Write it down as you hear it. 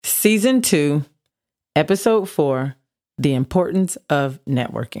Season 2, Episode 4, The Importance of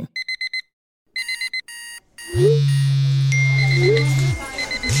Networking.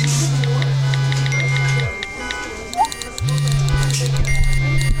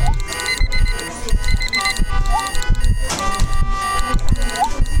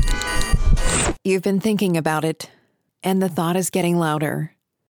 You've been thinking about it, and the thought is getting louder.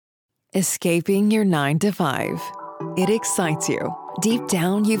 Escaping your 9-to-5. It excites you. Deep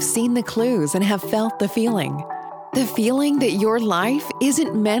down, you've seen the clues and have felt the feeling. The feeling that your life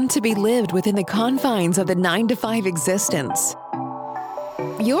isn't meant to be lived within the confines of the 9-to-5 existence.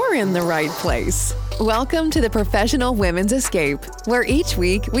 You're in the right place. Welcome to the Professional Women's Escape, where each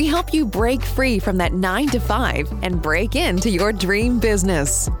week we help you break free from that 9-to-5 and break into your dream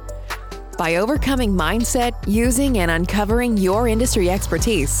business. By overcoming mindset, using and uncovering your industry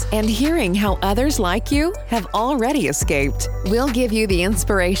expertise, and hearing how others like you have already escaped, we'll give you the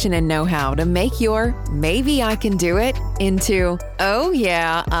inspiration and know-how to make your "maybe I can do it" into "oh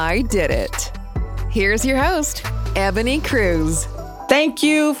yeah, I did it." Here's your host, Ebony Cruz. Thank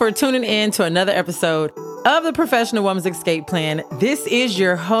you for tuning in to another episode of the Professional Woman's Escape Plan. This is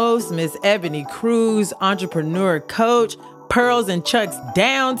your host, Miss Ebony Cruz, entrepreneur coach. Pearls and Chucks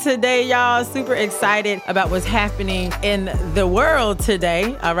down today, y'all. Super excited about what's happening in the world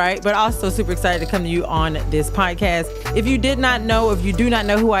today, all right? But also super excited to come to you on this podcast. If you do not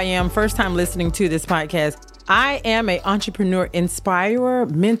know who I am, first time listening to this podcast, I am an entrepreneur inspirer,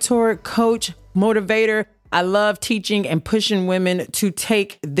 mentor, coach, motivator. I love teaching and pushing women to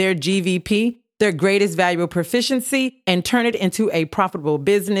take their GVP, their greatest valuable proficiency, and turn it into a profitable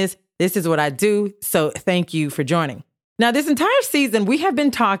business. This is what I do, so thank you for joining. Now, this entire season, we have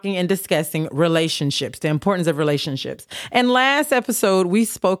been talking and discussing relationships, the importance of relationships. And last episode, we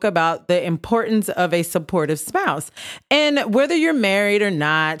spoke about the importance of a supportive spouse. And whether you're married or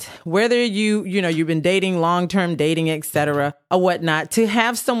not, whether you've been dating, long-term dating, etc., or whatnot, to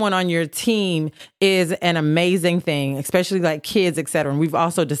have someone on your team is an amazing thing, especially like kids, etc. And we've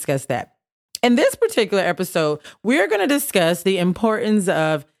also discussed that. In this particular episode, we're going to discuss the importance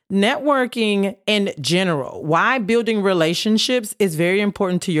of networking in general, why building relationships is very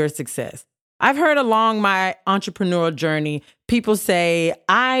important to your success. I've heard along my entrepreneurial journey, people say,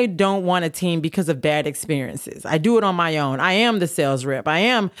 I don't want a team because of bad experiences. I do it on my own. I am the sales rep. I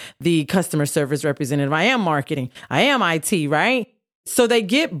am the customer service representative. I am marketing. I am IT, right? So they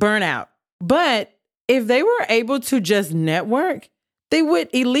get burnt out. But if they were able to just network, they would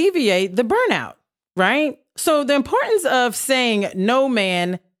alleviate the burnout, right? So the importance of saying no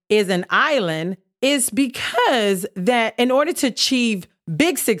man is an island is because that in order to achieve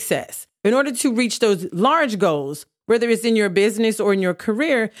big success, in order to reach those large goals, whether it's in your business or in your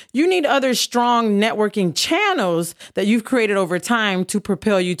career, you need other strong networking channels that you've created over time to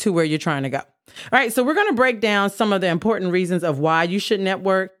propel you to where you're trying to go. All right, so we're going to break down some of the important reasons of why you should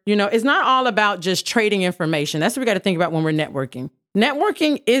network. It's not all about just trading information. That's what we got to think about when we're networking.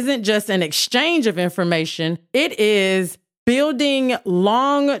 Networking isn't just an exchange of information. It is building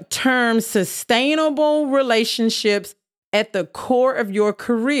long-term sustainable relationships at the core of your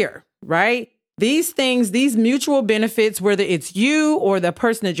career, right? These things, these mutual benefits, whether it's you or the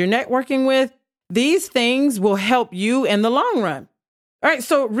person that you're networking with, these things will help you in the long run. All right,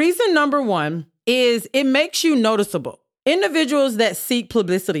 so reason number one is it makes you noticeable. Individuals that seek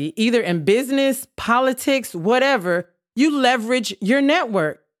publicity, either in business, politics, whatever, you leverage your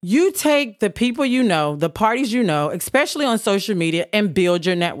network. You take the people you know, the parties you know, especially on social media, and build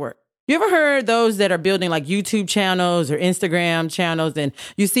your network. You ever heard those that are building like YouTube channels or Instagram channels, and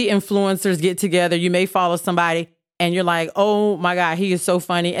you see influencers get together? You may follow somebody and you're like, oh my God, he is so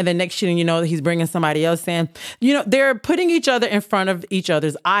funny. And then next thing you know, he's bringing somebody else in. They're putting each other in front of each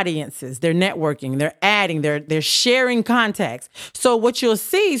other's audiences. They're networking, they're adding, they're sharing contacts. So what you'll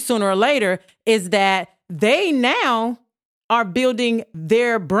see sooner or later is that they now are building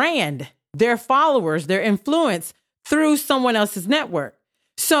their brand, their followers, their influence through someone else's network.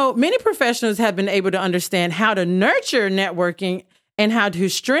 So many professionals have been able to understand how to nurture networking and how to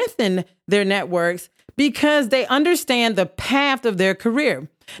strengthen their networks because they understand the path of their career.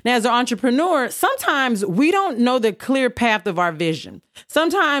 Now, as an entrepreneur, sometimes we don't know the clear path of our vision.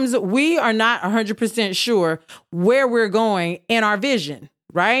 Sometimes we are not 100% sure where we're going in our vision,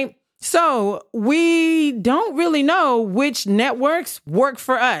 right? So we don't really know which networks work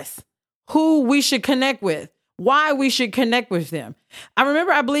for us, who we should connect with, why we should connect with them.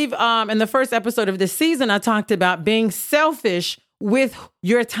 I believe in the first episode of this season, I talked about being selfish with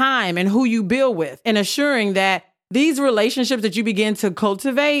your time and who you build with and assuring that these relationships that you begin to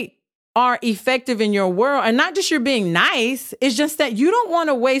cultivate are effective in your world, and not just you're being nice, it's just that you don't want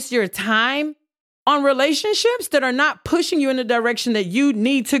to waste your time on relationships that are not pushing you in the direction that you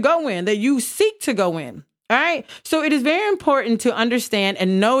need to go in, that you seek to go in. All right. So it is very important to understand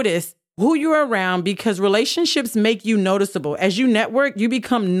and notice who you're around, because relationships make you noticeable. As you network, you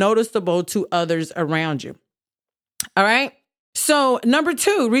become noticeable to others around you. All right. So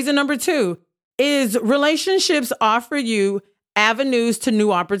reason number two is relationships offer you avenues to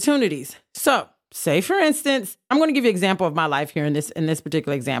new opportunities. So say, for instance, I'm going to give you an example of my life here in this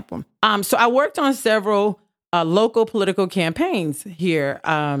particular example. So I worked on several local political campaigns here,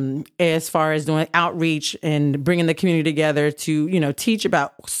 as far as doing outreach and bringing the community together to, teach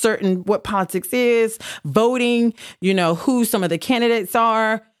about what politics is, voting, who some of the candidates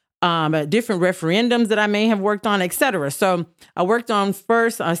are, different referendums that I may have worked on, et cetera. So I worked on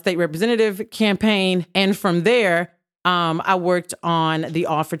first a state representative campaign. And from there, I worked on the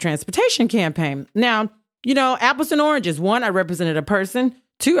All for Transportation campaign. Now, apples and oranges. One, I represented a person.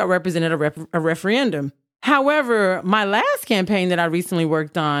 Two, I represented a referendum. However, my last campaign that I recently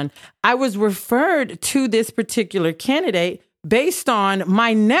worked on, I was referred to this particular candidate based on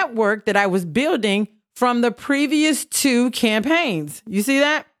my network that I was building from the previous two campaigns. You see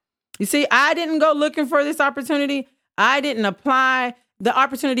that? You see, I didn't go looking for this opportunity. I didn't apply. The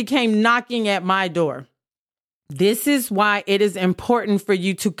opportunity came knocking at my door. This is why it is important for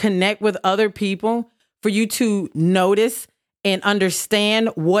you to connect with other people, for you to notice and understand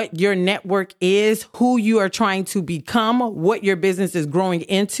what your network is, who you are trying to become, what your business is growing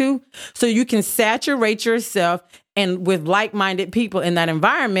into, so you can saturate yourself and with like-minded people in that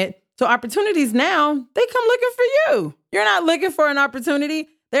environment. So opportunities now, they come looking for you. You're not looking for an opportunity.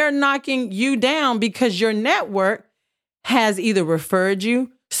 They're knocking you down because your network has either referred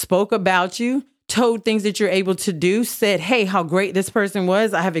you, spoke about you, told things that you're able to do, said, hey, how great this person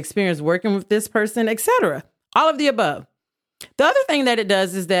was. I have experience working with this person, etc. All of the above. The other thing that it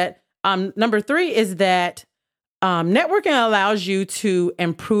does is that number three is that networking allows you to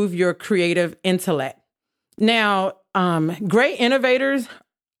improve your creative intellect. Now, great innovators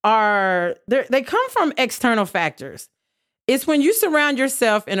they come from external factors. It's when you surround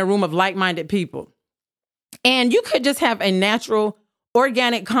yourself in a room of like-minded people, and you could just have a natural,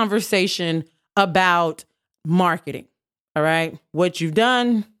 organic conversation about marketing. All right. What you've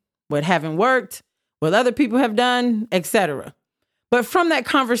done, what haven't worked, what other people have done, etc. But from that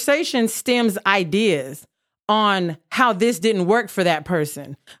conversation stems ideas on how this didn't work for that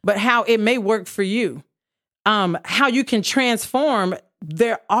person, but how it may work for you. How you can transform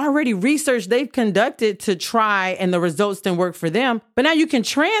their already research they've conducted to try, and the results didn't work for them. But now you can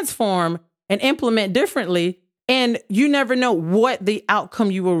transform and implement differently, and you never know what the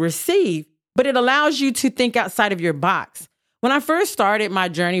outcome you will receive. But it allows you to think outside of your box. When I first started my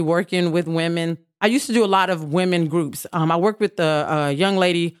journey working with women, I used to do a lot of women groups. I worked with a young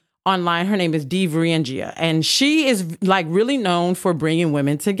lady online. Her name is Dee Vriengia, and she is really known for bringing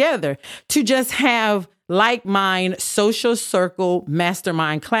women together to just have like-mind social circle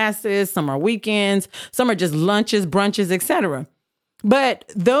mastermind classes. Some are weekends, some are just lunches, brunches, etc. But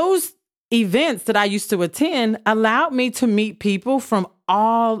those events that I used to attend allowed me to meet people from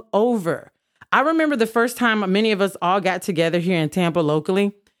all over. I remember the first time many of us all got together here in Tampa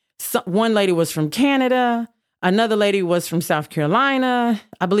locally. One lady was from Canada. Another lady was from South Carolina.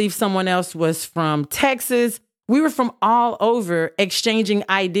 I believe someone else was from Texas. We were from all over, exchanging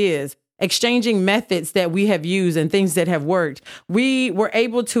ideas, exchanging methods that we have used and things that have worked. We were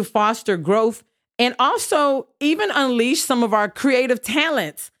able to foster growth and also even unleash some of our creative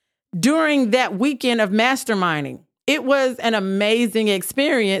talents during that weekend of masterminding. It was an amazing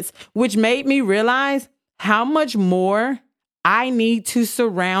experience, which made me realize how much more I need to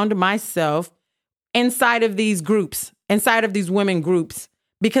surround myself inside of these groups, inside of these women groups.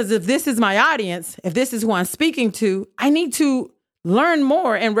 Because if this is my audience, if this is who I'm speaking to, I need to learn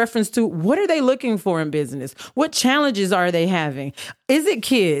more in reference to what are they looking for in business? What challenges are they having? Is it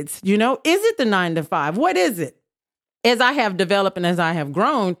kids? Is it the 9 to 5? What is it? As I have developed and as I have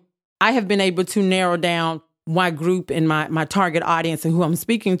grown, I have been able to narrow down my group and my target audience and who I'm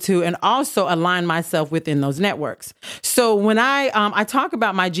speaking to, and also align myself within those networks. So when I talk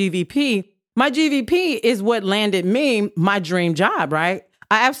about my GVP is what landed me my dream job, right?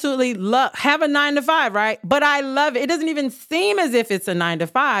 I absolutely have a 9 to 5, right? But I love it. It doesn't even seem as if it's a 9 to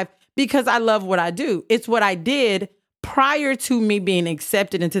 5 because I love what I do. It's what I did prior to me being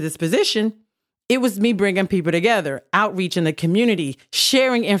accepted into this position. It was me bringing people together, outreach in the community,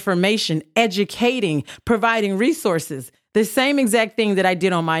 sharing information, educating, providing resources. The same exact thing that I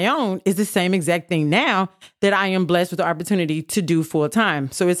did on my own is the same exact thing now that I am blessed with the opportunity to do full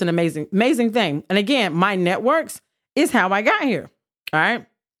time. So it's an amazing, amazing thing. And again, my networks is how I got here. All right.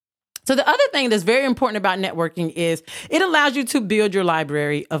 So the other thing that's very important about networking is it allows you to build your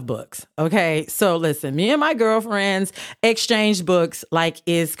library of books. Okay. So listen, me and my girlfriends exchange books like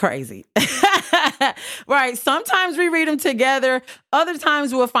it's crazy. Right. Sometimes we read them together. Other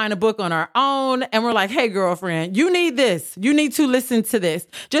times we'll find a book on our own and we're like, hey, girlfriend, you need this. You need to listen to this.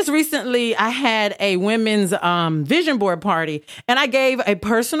 Just recently, I had a women's vision board party and I gave a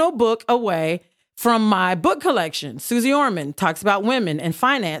personal book away from my book collection. Susie Orman talks about women and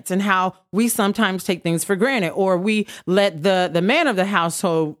finance and how we sometimes take things for granted, or we let the man of the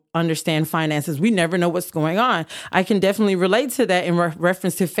household understand finances. We never know what's going on. I can definitely relate to that in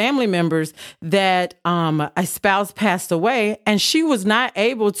reference to family members that a spouse passed away and she was not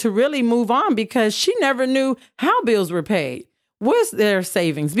able to really move on because she never knew how bills were paid. Was their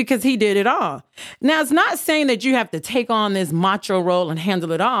savings because he did it all. Now, it's not saying that you have to take on this macho role and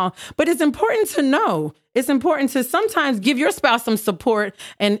handle it all, but it's important to know. It's important to sometimes give your spouse some support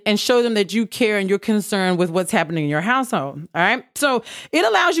and show them that you care and you're concerned with what's happening in your household. All right. So it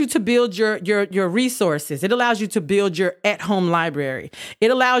allows you to build your resources. It allows you to build your at-home library. It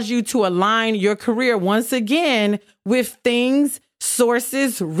allows you to align your career once again with things,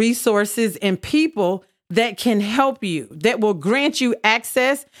 sources, resources, and people that can help you, that will grant you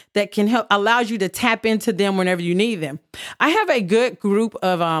access, that can help, allows you to tap into them whenever you need them. I have a good group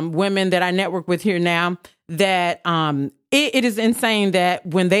of women that I network with here now that it is insane that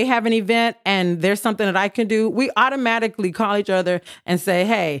when they have an event and there's something that I can do, we automatically call each other and say,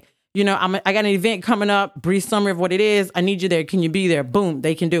 hey, you know, I got an event coming up, brief summary of what it is. I need you there. Can you be there? Boom,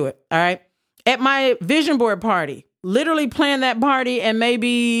 they can do it. All right. At my vision board party, literally planned that party in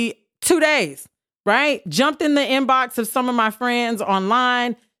maybe 2 days. Right? Jumped in the inbox of some of my friends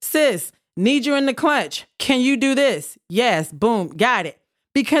online. Sis, need you in the clutch. Can you do this? Yes. Boom. Got it.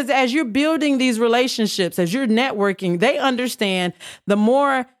 Because as you're building these relationships, as you're networking, they understand the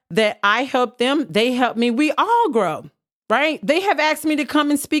more that I help them, they help me. We all grow. Right? They have asked me to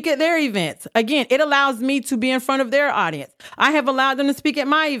come and speak at their events. Again, it allows me to be in front of their audience. I have allowed them to speak at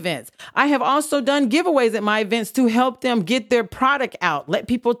my events. I have also done giveaways at my events to help them get their product out, let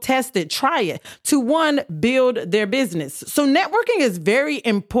people test it, try it, to one, build their business. So networking is very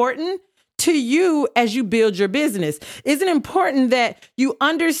important to you as you build your business. It's important that you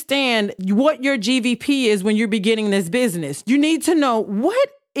understand what your GVP is when you're beginning this business. You need to know what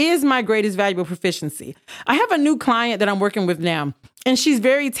is my greatest valuable proficiency. I have a new client that I'm working with now, and she's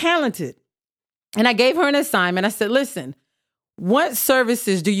very talented. And I gave her an assignment. I said, listen, what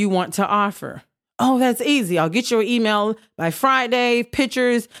services do you want to offer? Oh, that's easy. I'll get your email by Friday,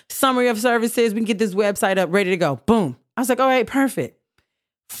 pictures, summary of services. We can get this website up, ready to go. Boom. I was like, all right, perfect.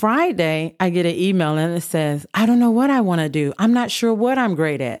 Friday, I get an email and it says, I don't know what I want to do. I'm not sure what I'm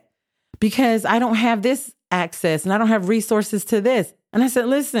great at because I don't have this access and I don't have resources to this. And I said,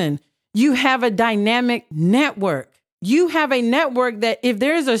 listen, you have a dynamic network. You have a network that if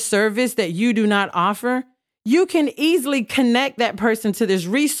there's a service that you do not offer, you can easily connect that person to this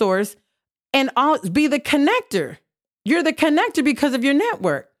resource and be the connector. You're the connector because of your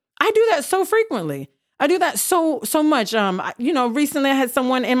network. I do that so frequently. I do that so much. Recently I had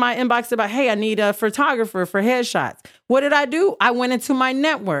someone in my inbox about, hey, I need a photographer for headshots. What did I do? I went into my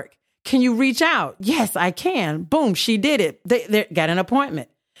network. Can you reach out? Yes, I can. Boom, she did it. They got an appointment.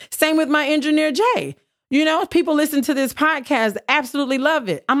 Same with my engineer, Jay. You know, people listen to this podcast, absolutely love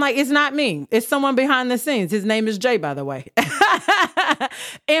it. I'm like, it's not me. It's someone behind the scenes. His name is Jay, by the way.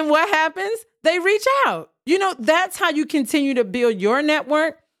 And what happens? They reach out. You know, that's how you continue to build your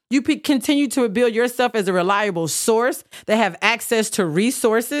network. You continue to build yourself as a reliable source that have access to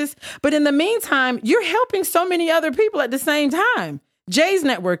resources. But in the meantime, you're helping so many other people at the same time. Jay's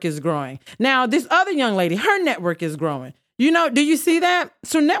network is growing. Now, this other young lady, her network is growing. You know, do you see that?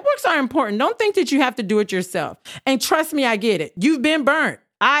 So networks are important. Don't think that you have to do it yourself. And trust me, I get it. You've been burnt.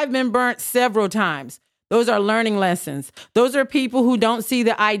 I've been burnt several times. Those are learning lessons. Those are people who don't see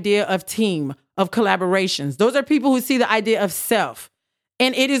the idea of team, of collaborations. Those are people who see the idea of self.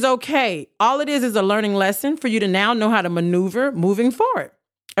 And it is okay. All it is a learning lesson for you to now know how to maneuver moving forward.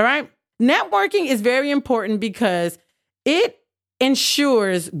 All right. Networking is very important because it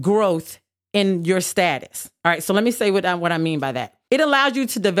ensures growth in your status. All right. So let me say what I mean by that. It allows you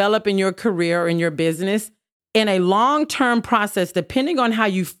to develop in your career or in your business in a long-term process, depending on how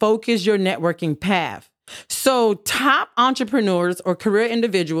you focus your networking path. So top entrepreneurs or career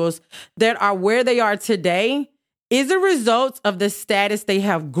individuals that are where they are today is a result of the status they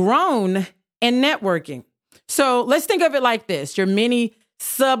have grown in networking. So let's think of it like this. Your mini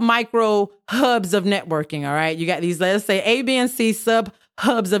sub-micro hubs of networking, all right? You got these, let's say A, B, and C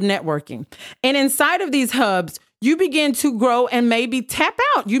sub-hubs of networking. And inside of these hubs, you begin to grow and maybe tap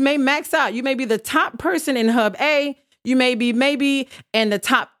out. You may max out. You may be the top person in hub A. You may be maybe in the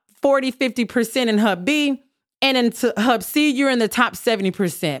top 40, 50% in hub B. And in hub C, you're in the top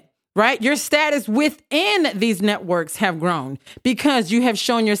 70%. Right? Your status within these networks have grown because you have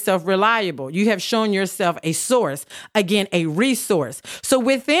shown yourself reliable. You have shown yourself a source, again, a resource. So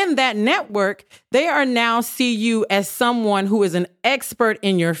within that network, they are now see you as someone who is an expert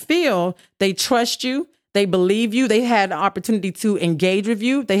in your field. They trust you. They believe you. They had the opportunity to engage with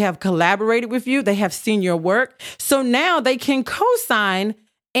you. They have collaborated with you. They have seen your work. So now they can co-sign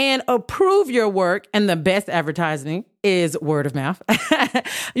and approve your work. And the best advertising is word of mouth.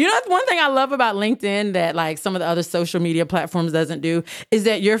 You know, one thing I love about LinkedIn that like some of the other social media platforms doesn't do is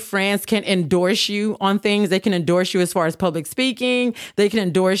that your friends can endorse you on things. They can endorse you as far as public speaking. They can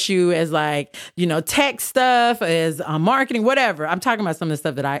endorse you as like, you know, tech stuff, as marketing, whatever. I'm talking about some of the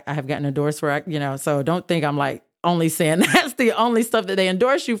stuff that I have gotten endorsed for, you know, so don't think I'm like only saying that's the only stuff that they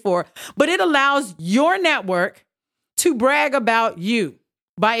endorse you for, but it allows your network to brag about you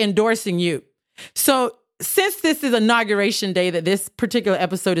by endorsing you. So since this is inauguration day that this particular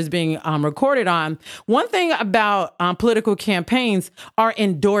episode is being recorded on, one thing about political campaigns are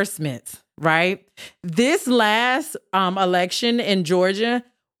endorsements, right? This last election in Georgia,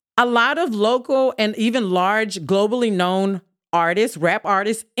 a lot of local and even large globally known artists, rap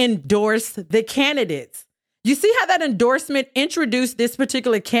artists, endorsed the candidates. You see how that endorsement introduced this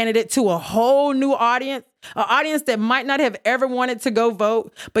particular candidate to a whole new audience, an audience that might not have ever wanted to go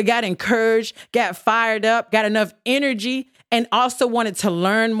vote, but got encouraged, got fired up, got enough energy, and also wanted to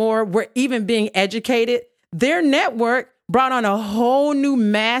learn more, were even being educated. Their network brought on a whole new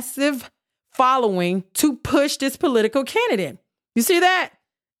massive following to push this political candidate. You see that?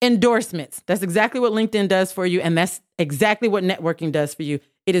 Endorsements. That's exactly what LinkedIn does for you, and that's exactly what networking does for you.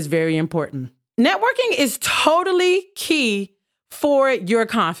 It is very important. Networking is totally key for your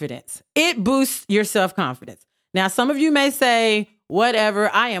confidence. It boosts your self-confidence. Now, some of you may say, whatever,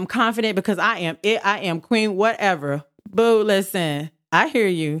 I am confident because I am it, I am queen, whatever. Boo, listen, I hear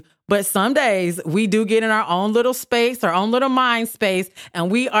you. But some days we do get in our own little space, our own little mind space,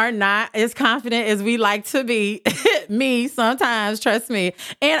 and we are not as confident as we like to be. Me, sometimes, trust me.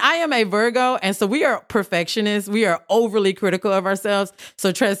 And I am a Virgo, and so we are perfectionists. We are overly critical of ourselves.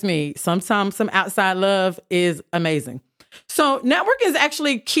 So trust me, sometimes some outside love is amazing. So networking is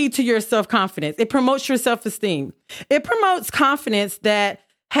actually key to your self-confidence. It promotes your self-esteem. It promotes confidence that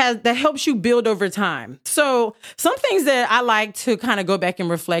helps you build over time. So some things that I like to kind of go back and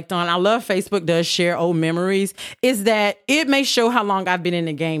reflect on, I love Facebook does share old memories, is that it may show how long I've been in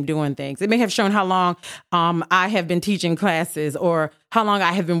the game doing things. It may have shown how long I have been teaching classes or how long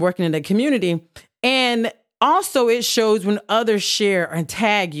I have been working in the community. And also it shows when others share and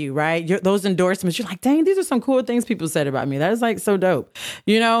tag you, right? Those endorsements, you're like, dang, these are some cool things people said about me. That is like so dope.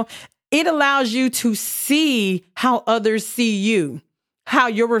 You know, it allows you to see how others see you, how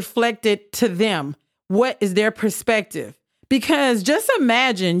you're reflected to them. What is their perspective? Because just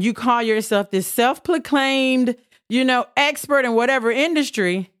imagine you call yourself this self-proclaimed, you know, expert in whatever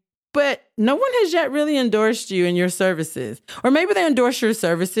industry, but no one has yet really endorsed you and your services. Or maybe they endorse your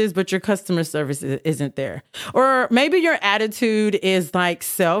services, but your customer service isn't there. Or maybe your attitude is like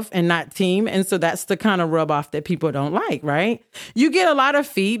self and not team. And so that's the kind of rub off that people don't like, right? You get a lot of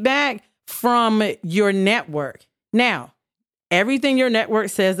feedback from your network. Now, everything your network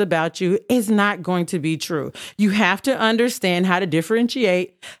says about you is not going to be true. You have to understand how to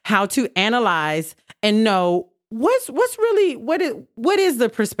differentiate, how to analyze, and know what is the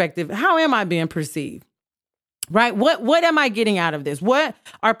perspective? How am I being perceived? Right? What am I getting out of this? What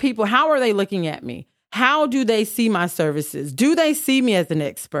are people, how are they looking at me? How do they see my services? Do they see me as an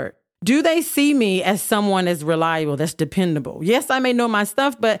expert? Do they see me as someone that's reliable, that's dependable? Yes, I may know my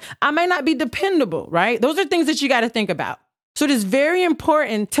stuff, but I may not be dependable, right? Those are things that you got to think about. So it is very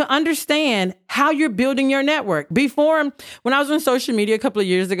important to understand how you're building your network. Before, when I was on social media a couple of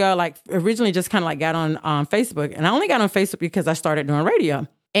years ago, like originally just kind of like got on Facebook, and I only got on Facebook because I started doing radio.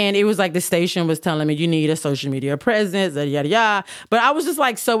 And it was like the station was telling me you need a social media presence, yada, yada. But I was just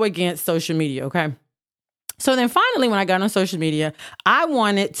like so against social media, okay? So then finally, when I got on social media, I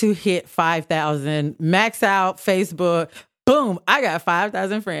wanted to hit 5,000, max out Facebook. Boom, I got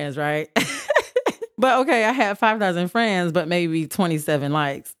 5,000 friends, right? But okay, I had 5,000 friends, but maybe 27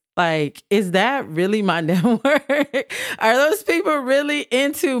 likes. Like, is that really my network? Are those people really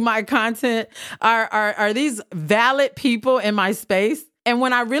into my content? Are these valid people in my space? And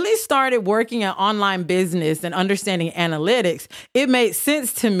when I really started working at online business and understanding analytics, it made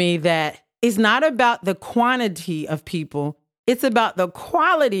sense to me that it's not about the quantity of people. It's about the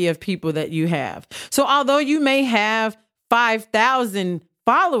quality of people that you have. So although you may have 5,000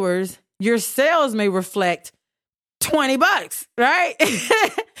 followers, your sales may reflect $20, right?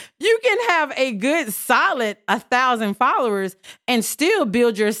 You can have a good, solid 1,000 followers and still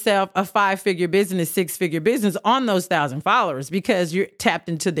build yourself a 5-figure business, 6-figure business on those 1,000 followers because you're tapped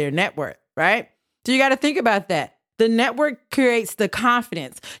into their network, right? So you got to think about that. The network creates the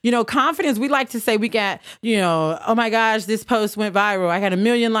confidence. Confidence, we like to say we got, oh my gosh, this post went viral. I got 1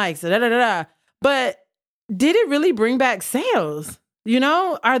 million likes, But did it really bring back sales?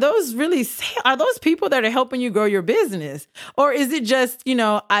 Are those people that are helping you grow your business? Or is it just,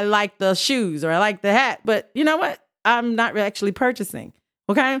 I like the shoes or I like the hat, but you know what? I'm not actually purchasing.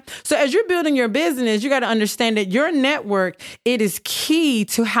 Okay. So as you're building your business, you got to understand that your network, it is key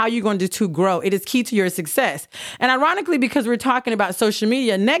to how you're going to grow. It is key to your success. And ironically, because we're talking about social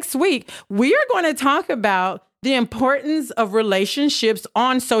media, next week, we are going to talk about the importance of relationships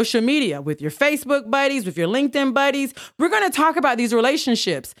on social media with your Facebook buddies, with your LinkedIn buddies. We're going to talk about these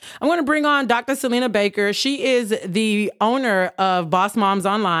relationships. I'm going to bring on Dr. Selena Baker. She is the owner of Boss Moms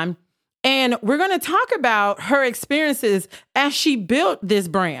Online. And we're going to talk about her experiences as she built this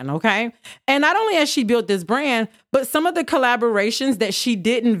brand, okay? And not only has she built this brand, but some of the collaborations that she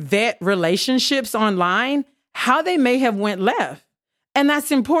didn't vet relationships online, how they may have went left. And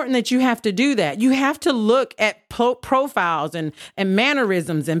that's important that you have to do that. You have to look at profiles and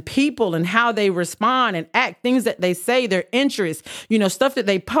mannerisms and people and how they respond and act, things that they say, their interests, stuff that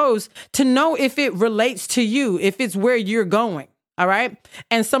they post to know if it relates to you, if it's where you're going. All right.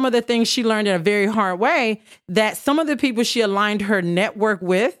 And some of the things she learned in a very hard way, that some of the people she aligned her network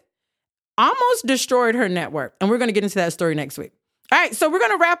with almost destroyed her network. And we're going to get into that story next week. All right. So we're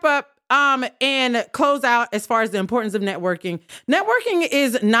going to wrap up and close out as far as the importance of networking. Networking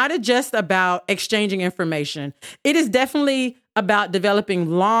is not just about exchanging information. It is definitely about developing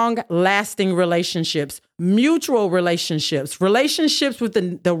long-lasting relationships, mutual relationships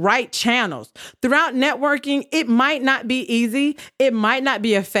with the right channels. Throughout networking, it might not be easy. It might not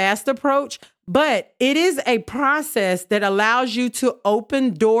be a fast approach, but it is a process that allows you to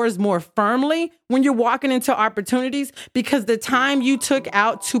open doors more firmly when you're walking into opportunities, because the time you took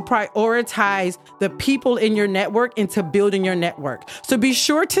out to prioritize the people in your network into building your network. So be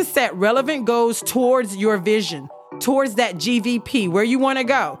sure to set relevant goals towards your vision, towards that GVP, where you want to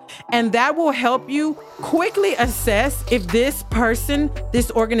go. And that will help you quickly assess if this person,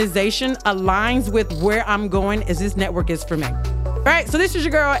 this organization aligns with where I'm going, as this network is for me. All right, so this is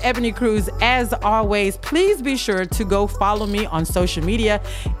your girl, Ebony Cruz. As always, please be sure to go follow me on social media,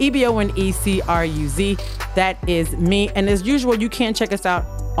 EBONECRUZ. That is me. And as usual, you can check us out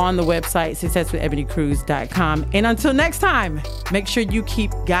on the website, successwithebonycruz.com. And until next time, make sure you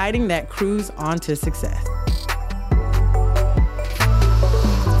keep guiding that cruise on to success.